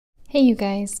Hey you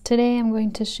guys, today I'm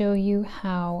going to show you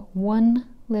how one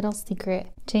little secret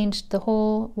changed the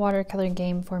whole watercolor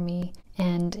game for me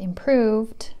and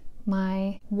improved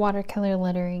my watercolor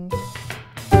lettering.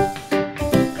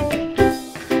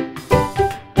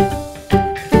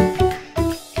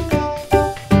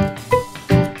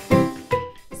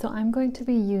 So I'm going to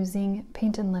be using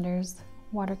Paint and Letters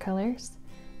watercolors.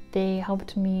 They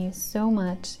helped me so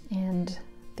much and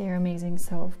they're amazing,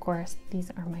 so of course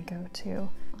these are my go-to.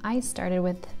 I started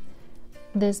with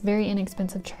this very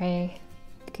inexpensive tray.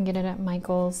 You can get it at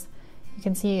Michael's. You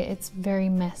can see it's very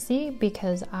messy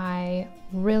because I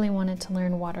really wanted to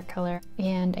learn watercolor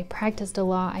and I practiced a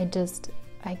lot.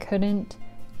 I couldn't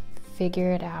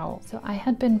figure it out. So I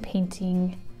had been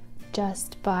painting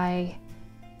just by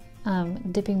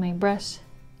dipping my brush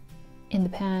in the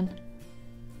pan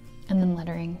and then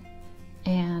lettering,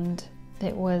 and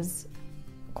it was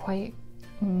quite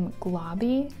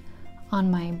globby on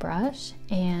my brush,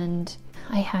 and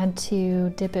I had to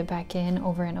dip it back in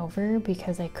over and over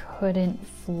because I couldn't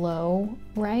flow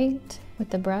right with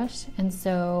the brush. And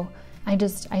so I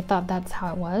thought that's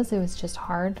how it was just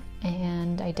hard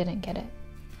and I didn't get it.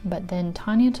 But then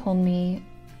Tanya told me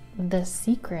the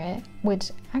secret,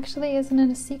 which actually isn't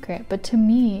a secret, but to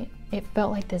me it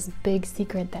felt like this big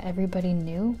secret that everybody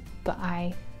knew, but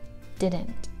I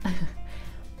didn't.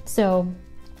 So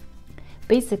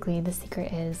basically the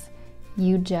secret is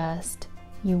you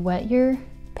wet your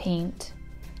paint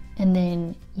and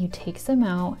then you take some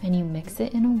out and you mix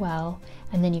it in a well,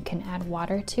 and then you can add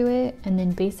water to it, and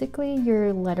then basically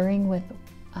you're lettering with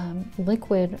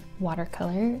liquid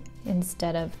watercolor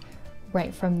instead of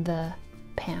right from the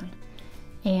pan.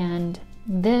 And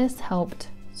this helped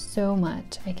so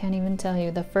much. I can't even tell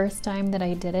you. The first time that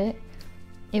I did it,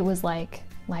 it was like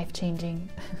life-changing.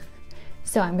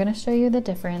 So I'm going to show you the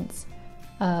difference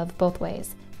of both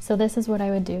ways. So this is what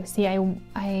I would do. See,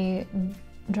 I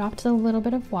dropped a little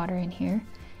bit of water in here,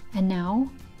 and now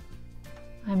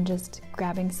I'm just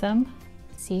grabbing some,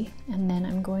 see, and then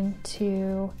I'm going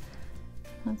to,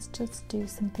 let's just do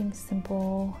something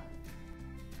simple.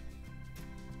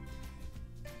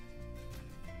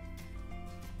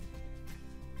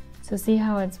 So see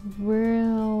how it's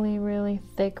really, really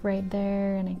thick right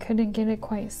there, and I couldn't get it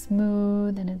quite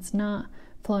smooth, and it's not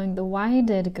flowing. The Y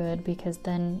did good because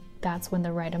then that's when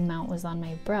the right amount was on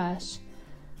my brush,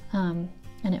 and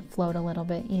it flowed a little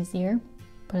bit easier,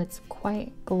 but it's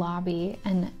quite globby.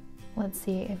 And let's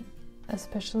see,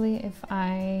 especially if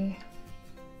I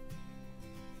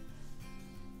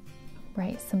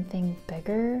write something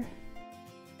bigger,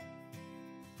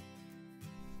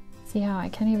 see how I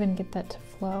can't even get that to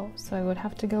flow, so I would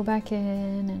have to go back in,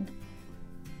 and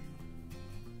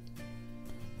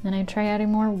then I try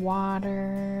adding more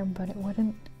water, but it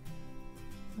wouldn't,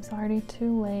 it was already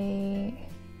too late.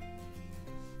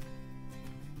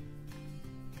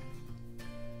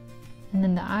 And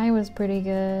then the eye was pretty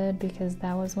good because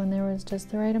that was when there was just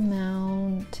the right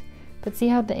amount. But see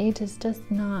how the H is just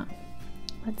not,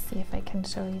 let's see if I can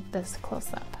show you this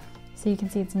close up. So you can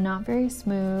see it's not very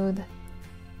smooth.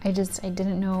 I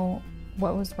didn't know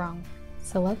what was wrong.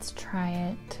 So let's try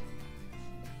it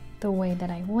the way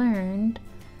that I learned,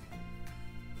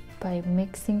 by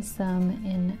mixing some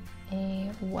in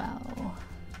a well.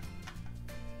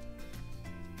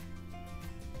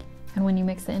 And when you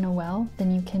mix it in a well,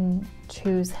 then you can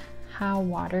choose how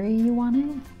watery you want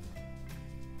it.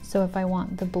 So if I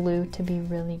want the blue to be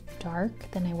really dark,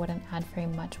 then I wouldn't add very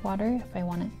much water. If I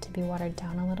want it to be watered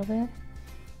down a little bit,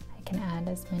 I can add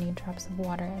as many drops of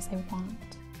water as I want.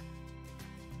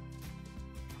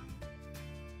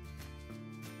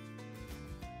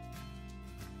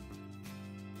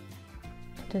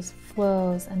 It just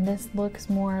flows, and this looks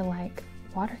more like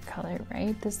watercolor,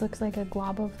 right? This looks like a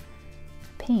glob of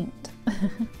paint.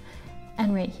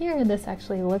 And right here, this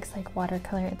actually looks like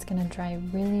watercolor. It's gonna dry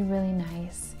really, really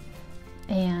nice.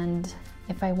 And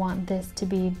if I want this to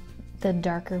be the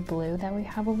darker blue that we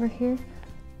have over here,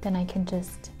 then I can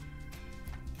just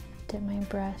dip my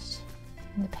brush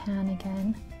in the pan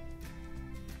again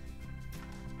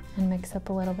and mix up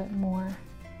a little bit more.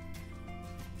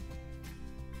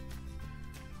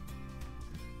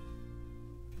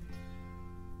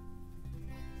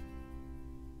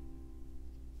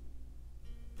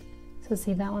 So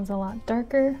see, that one's a lot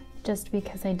darker just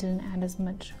because I didn't add as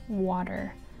much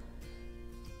water.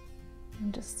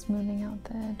 I'm just smoothing out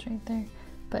the edge right there,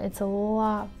 but it's a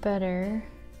lot better.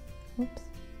 Oops.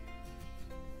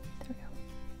 There we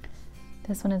go.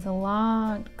 This one is a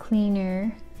lot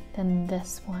cleaner than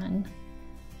this one,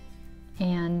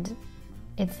 and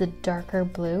it's the darker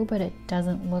blue, but it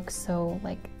doesn't look so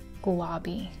like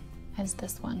globby as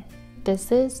this one.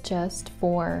 This is just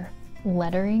for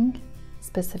lettering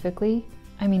specifically.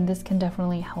 I mean, this can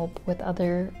definitely help with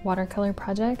other watercolor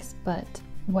projects, but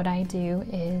what I do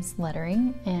is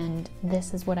lettering, and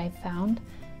this is what I found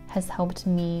has helped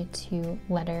me to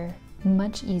letter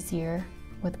much easier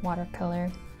with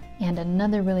watercolor. And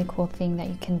another really cool thing that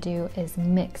you can do is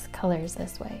mix colors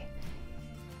this way.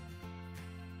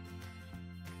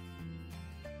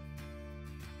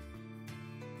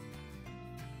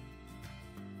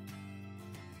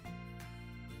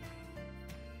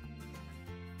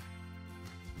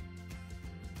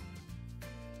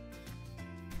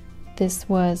 This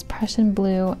was Prussian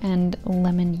blue and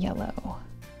lemon yellow.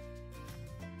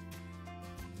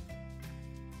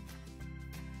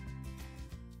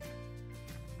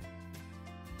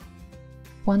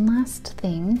 One last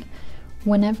thing,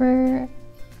 whenever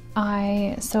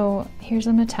so here's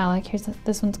a metallic,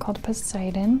 this one's called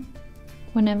Poseidon.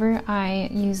 Whenever I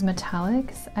use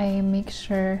metallics, I make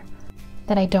sure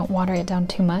that I don't water it down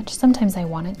too much. Sometimes I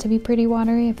want it to be pretty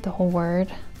watery if the whole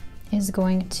word is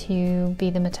going to be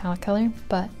the metallic color,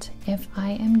 but if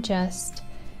I am just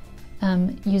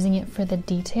using it for the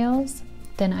details,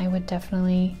 then I would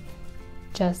definitely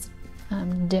just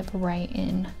dip right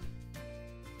in.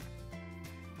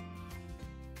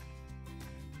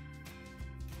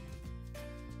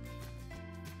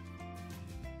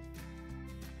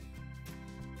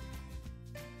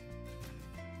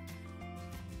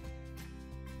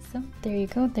 So there you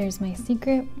go, there's my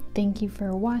secret. Thank you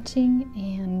for watching,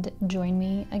 and join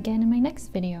me again in my next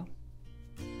video.